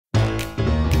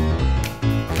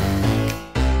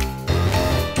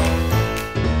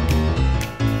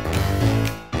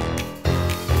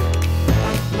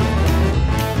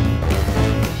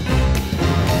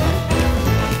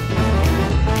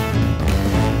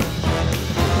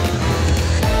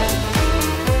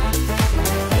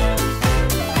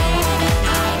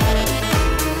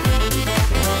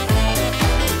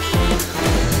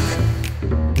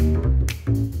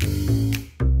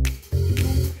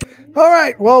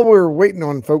right. While we're waiting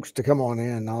on folks to come on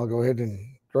in, I'll go ahead and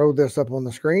throw this up on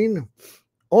the screen.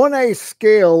 On a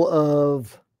scale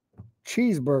of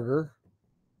cheeseburger,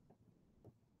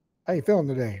 how you feeling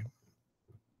today?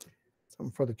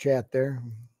 Something for the chat there.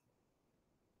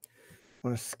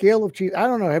 On a scale of cheese, I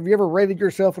don't know. Have you ever rated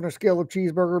yourself on a scale of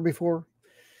cheeseburger before?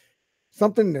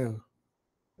 Something new.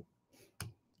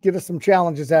 Give us some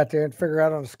challenges out there and figure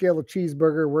out on a scale of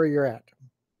cheeseburger where you're at.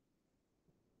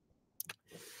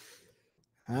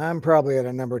 I'm probably at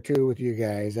a number 2 with you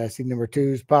guys. I see number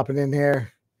 2s popping in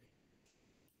here.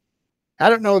 I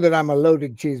don't know that I'm a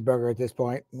loaded cheeseburger at this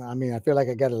point. I mean, I feel like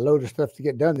I got a load of stuff to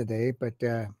get done today, but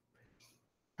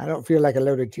I don't feel like a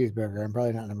loaded cheeseburger. I'm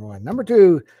probably not number 1. Number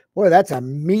 2, boy, that's a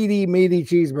meaty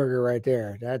cheeseburger right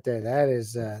there.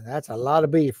 That's a lot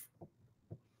of beef.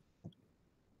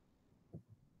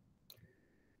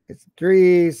 It's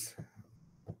 3s.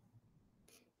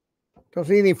 Don't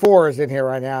see any 4s in here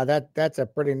right now. That's a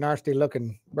pretty nasty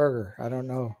looking burger. I don't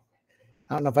know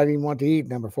if I even want to eat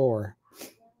number 4.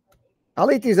 I'll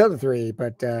eat these other 3,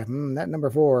 but that number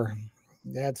 4,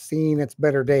 that's seen its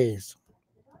better days.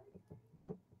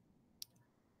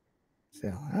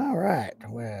 So, all right.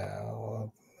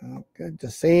 Well, good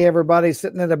to see everybody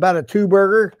sitting at about a 2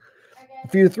 burger, a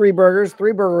few 3 burgers.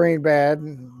 3 burger ain't bad.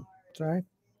 That's right.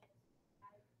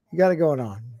 You got it going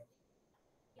on.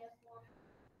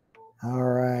 All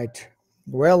right.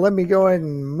 Well, let me go ahead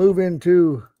and move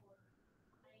into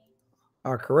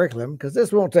our curriculum because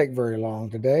this won't take very long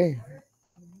today.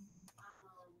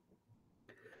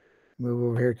 Move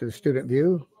over here to the student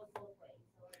view.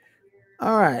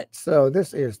 All right. So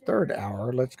this is 3rd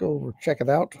hour. Let's go over, check it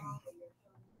out.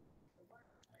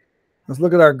 Let's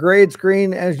look at our grade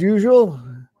screen as usual.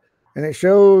 And it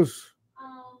shows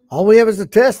all we have is a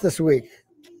test this week.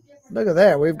 Look at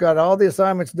that. We've got all the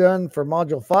assignments done for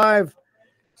Module 5.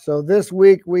 So this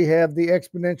week we have the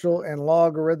exponential and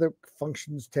logarithmic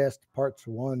functions test parts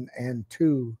 1 and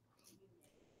 2.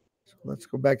 So let's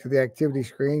go back to the activity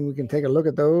screen. We can take a look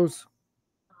at those.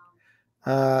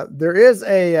 There is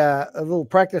a little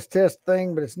practice test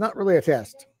thing, but it's not really a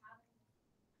test.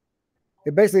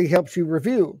 It basically helps you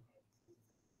review.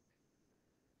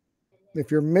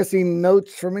 If you're missing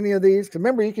notes from any of these,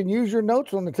 remember you can use your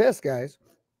notes on the test, guys.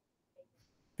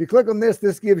 If you click on this,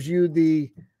 this gives you the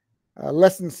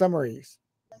lesson summaries.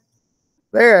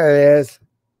 There it is.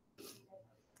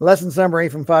 Lesson summary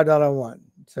from 5.01.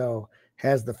 So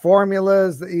has the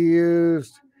formulas that you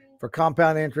used for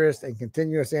compound interest and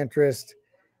continuous interest,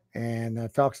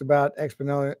 and talks about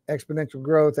exponential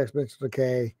growth, exponential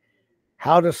decay,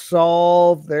 how to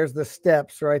solve. There's the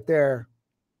steps right there.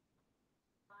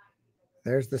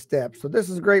 There's the steps. So this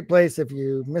is a great place if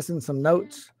you're missing some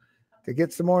notes to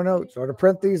get some more notes or to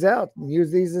print these out and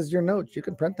use these as your notes. You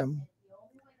can print them.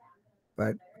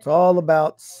 But it's all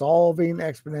about solving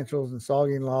exponentials and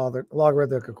solving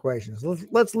logarithmic equations.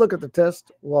 Let's look at the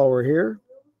test while we're here.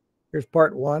 Here's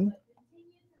part 1.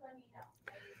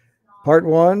 Part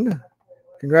 1,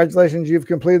 congratulations, you've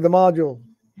completed the module.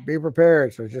 Be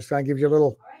prepared. So it just kind of gives you a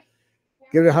little,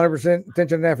 give it 100%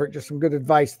 attention and effort. Just some good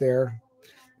advice there.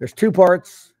 There's 2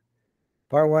 parts,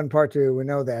 part 1, part 2. We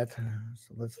know that.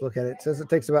 So let's look at it. It says it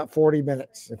takes about 40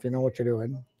 minutes if you know what you're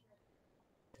doing.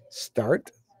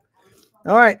 Start.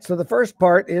 All right. So the first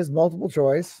part is multiple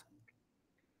choice,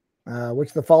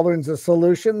 which the following is a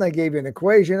solution. They gave you an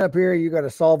equation up here. You got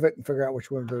to solve it and figure out which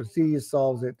one of those C's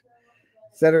solves it,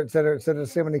 et cetera, et cetera, et cetera.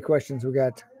 So many questions we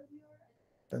got.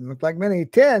 Doesn't look like many.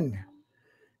 10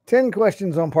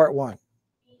 questions on part 1.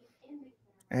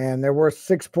 And they're worth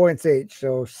 6 points each.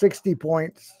 So 60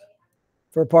 points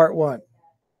for part 1.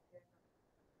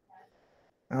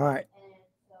 All right.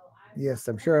 Yes,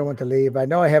 I'm sure I want to leave. I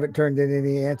know I haven't turned in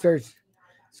any answers.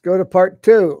 Let's go to part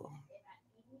 2.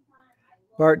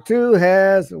 Part 2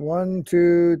 has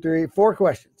 4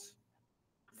 questions.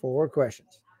 4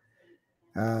 questions.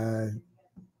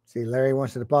 See, Larry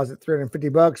wants to deposit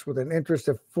 $350 with an interest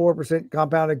of 4%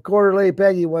 compounded quarterly.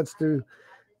 Peggy wants to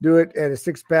do it at a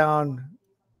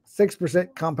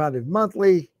 6% compounded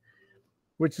monthly,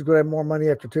 which is going to have more money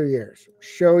after 2 years.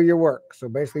 Show your work. So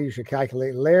basically, you should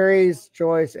calculate Larry's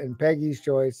choice and Peggy's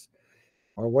choice,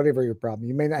 or whatever your problem.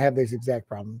 You may not have these exact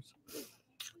problems.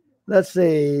 Let's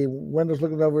see. Wendell's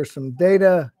looking over some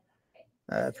data.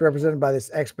 It's represented by this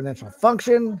exponential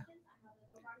function.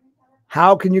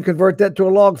 How can you convert that to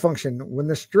a log function when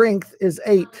the strength is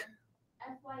 8?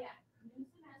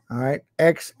 All right.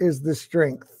 X is the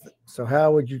strength. So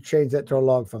how would you change that to a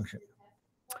log function?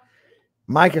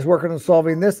 Mike is working on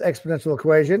solving this exponential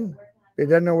equation. He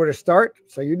doesn't know where to start.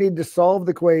 So you need to solve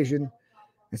the equation.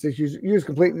 It says use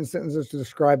complete sentences to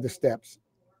describe the steps.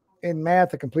 in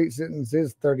math, a complete sentence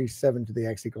is 37 to the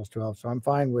x equals 12. So I'm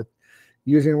fine with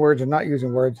using words or not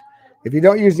using words. If you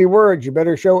don't use the words, you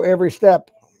better show every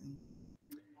step.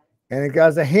 And it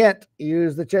got a hint,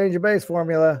 use the change of base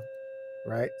formula,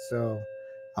 right? So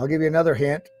I'll give you another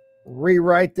hint.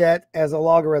 Rewrite that as a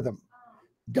logarithm.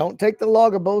 Don't take the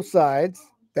log of both sides.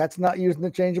 That's not using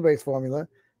the change of base formula.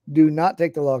 Do not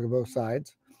take the log of both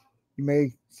sides. You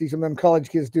may see some of them college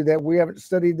kids do that. We haven't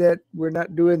studied that. We're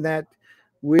not doing that.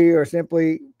 We are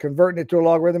simply converting it to a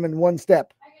logarithm in one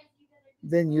step,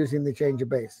 then using the change of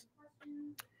base.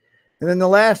 And then the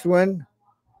last one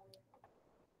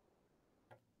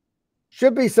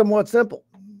should be somewhat simple.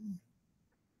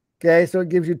 Okay, so it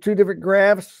gives you two different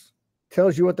graphs,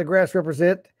 tells you what the graphs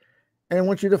represent, and I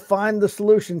want you to find the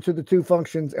solution to the two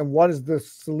functions and what does the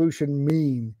solution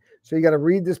mean. So you got to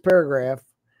read this paragraph,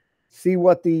 see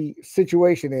what the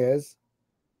situation is,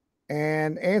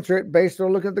 and answer it based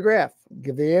on looking at the graph.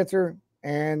 Give the answer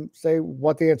and say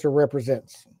what the answer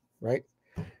represents, right?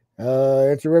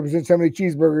 Answer represents how many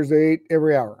cheeseburgers they ate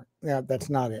every hour. Now, that's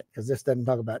not it, because this doesn't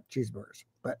talk about cheeseburgers,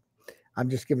 but I'm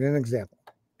just giving an example.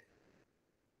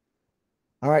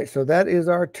 All right, so that is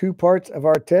our 2 parts of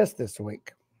our test this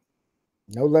week.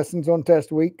 No lessons on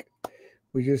test week.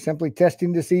 We're just simply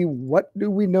testing to see what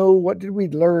do we know, what did we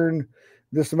learn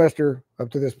this semester up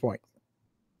to this point,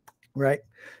 right?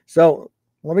 So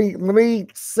let me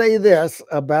say this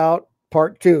about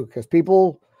part 2, because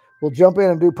people will jump in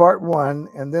and do part 1,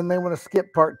 and then they want to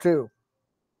skip part 2,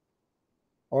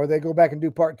 or they go back and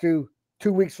do part 2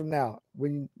 2 weeks from now,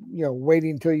 when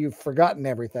waiting until you've forgotten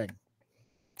everything.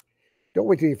 Don't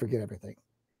wait till you forget everything.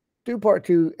 Do part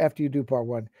 2 after you do part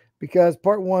 1, because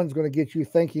part 1 is going to get you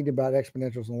thinking about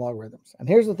exponentials and logarithms. And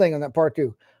here's the thing on that part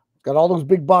 2. It's got all those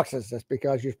big boxes. That's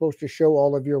because you're supposed to show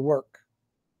all of your work.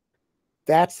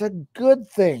 That's a good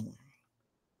thing,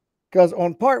 because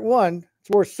on part 1, it's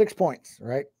worth 6 points,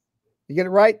 right? You get it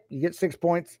right, you get 6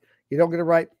 points. You don't get it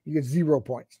right, you get 0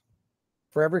 points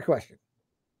for every question.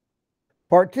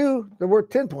 Part 2, they're worth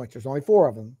 10 points. There's only 4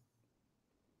 of them.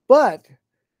 But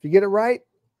if you get it right,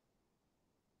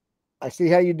 I see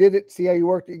how you did it, see how you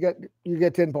worked, you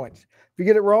get 10 points. If you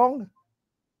get it wrong,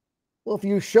 well, if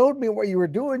you showed me what you were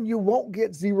doing, you won't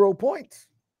get 0 points.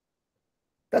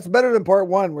 That's better than part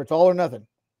 1, where it's all or nothing.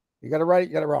 You got it right,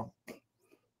 you got it wrong.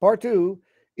 Part 2,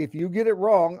 if you get it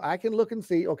wrong, I can look and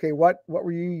see, okay, what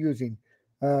were you using?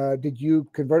 Did you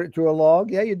convert it to a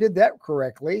log? Yeah, you did that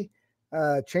correctly.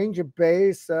 Change of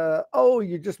base. Oh,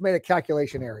 you just made a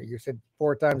calculation error. You said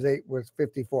 4 times 8 was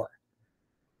 54.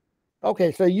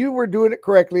 Okay, so you were doing it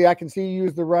correctly. I can see you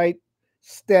used the right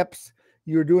steps.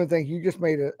 You were doing things. You just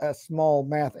made a small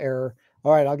math error.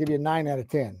 All right, I'll give you a 9 out of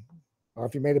 10. Or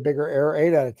if you made a bigger error,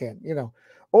 8 out of 10,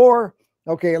 Or,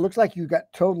 okay, it looks like you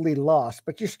got totally lost,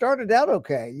 but you started out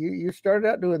okay. You started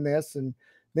out doing this, and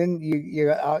then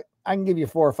I can give you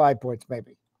 4 or 5 points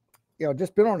maybe.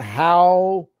 Just depending on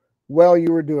how well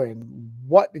you were doing.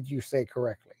 What did you say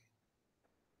correctly?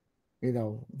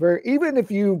 Even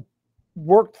if you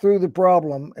worked through the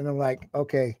problem and I'm like,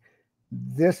 okay,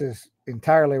 this is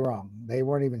entirely wrong. They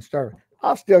weren't even started.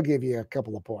 I'll still give you a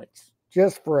couple of points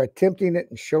just for attempting it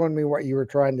and showing me what you were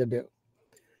trying to do.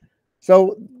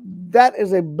 So that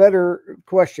is a better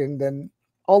question than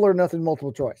all or nothing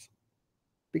multiple choice,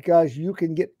 because you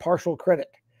can get partial credit.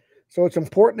 So it's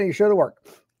important that you show the work.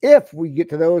 If we get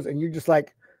to those and you're just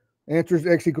like, answer is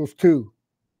x equals 2.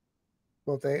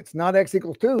 Well, if it's not x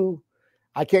equals 2,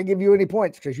 I can't give you any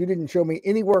points because you didn't show me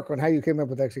any work on how you came up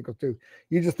with x equals 2.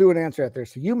 You just threw an answer out there.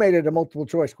 So you made it a multiple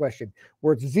choice question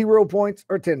where it's 0 points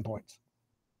or 10 points.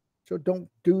 So don't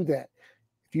do that.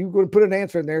 If you're going to put an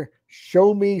answer in there,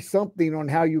 show me something on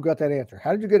how you got that answer.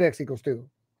 How did you get x equals 2?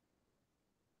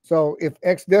 So if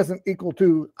x doesn't equal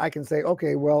 2, I can say,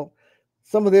 okay, well,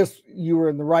 some of this you were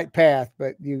in the right path,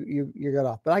 but you got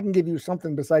off. But I can give you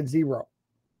something besides 0.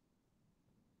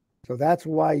 So that's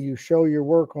why you show your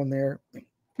work on there,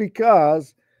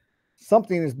 because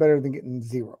something is better than getting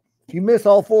 0. If you miss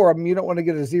all 4 of them, you don't want to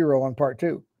get a 0 on part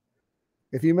 2.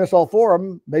 If you miss all 4 of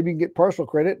them, maybe you can get partial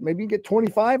credit. Maybe you get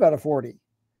 25 out of 40.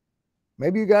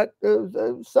 Maybe you got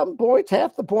some points,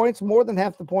 half the points, more than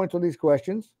half the points on these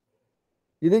questions.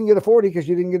 You didn't get a 40 because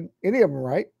you didn't get any of them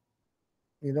right.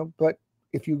 But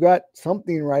if you got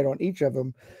something right on each of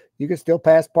them, you can still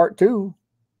pass part 2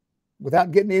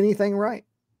 without getting anything right,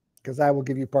 because I will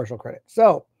give you partial credit.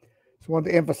 So just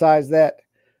wanted to emphasize that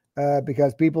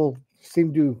because people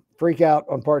seem to freak out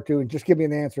on part 2 and just give me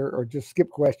an answer or just skip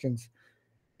questions.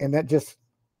 And that just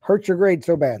hurts your grade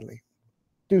so badly.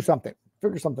 Do something.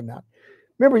 Figure something out.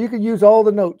 Remember, you can use all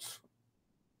the notes.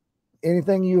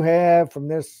 Anything you have from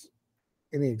this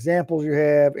any examples you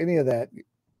have, any of that,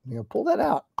 pull that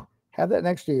out. Have that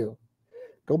next to you.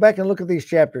 Go back and look at these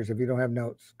chapters if you don't have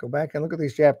notes. Go back and look at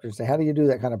these chapters and say, how do you do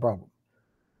that kind of problem?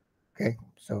 Okay,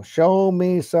 so show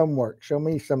me some work. Show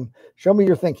me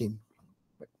your thinking.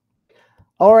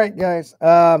 All right, guys.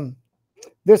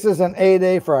 This is an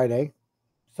A-Day Friday.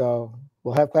 So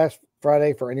we'll have class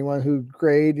Friday for anyone whose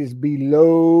grade is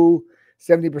below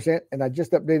 70%. And I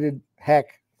just updated Hack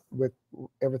with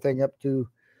everything up to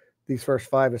these first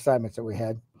 5 assignments that we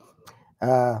had.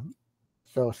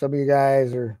 So some of you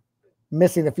guys are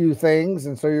missing a few things,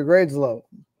 and so your grade's low.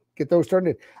 Get those turned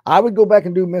in. I would go back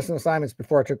and do missing assignments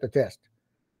before I took the test,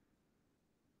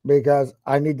 because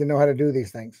I need to know how to do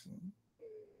these things.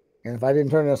 And if I didn't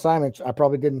turn in assignments, I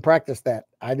probably didn't practice that.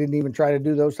 I didn't even try to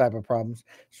do those type of problems.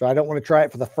 So I don't want to try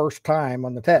it for the first time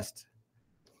on the test.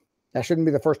 That shouldn't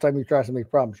be the first time you try some of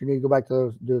these problems. You need to go back to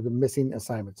those, do the missing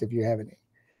assignments if you have any.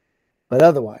 But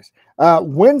otherwise,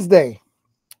 Wednesday,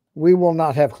 we will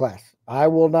not have class. I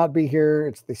will not be here.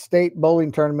 It's the state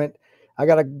bowling tournament. I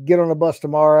got to get on a bus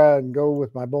tomorrow and go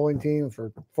with my bowling team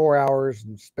for 4 hours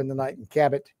and spend the night in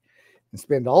Cabot and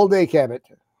spend all day Cabot.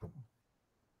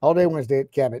 All day Wednesday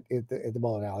at Cabot at the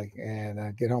bowling alley,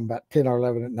 and get home about 10 or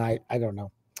 11 at night. I don't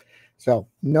know. So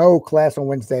no class on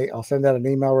Wednesday. I'll send out an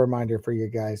email reminder for you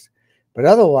guys. But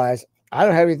otherwise, I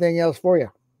don't have anything else for you.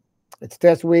 It's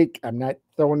test week. I'm not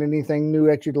throwing anything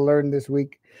new at you to learn this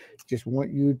week. Just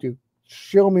want you to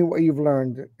show me what you've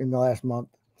learned in the last month.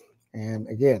 And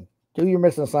again, do your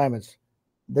missing assignments,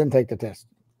 then take the test.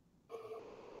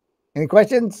 Any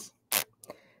questions?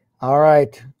 All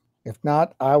right. If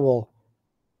not, I will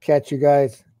catch you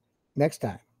guys next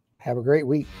time. Have a great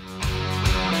week.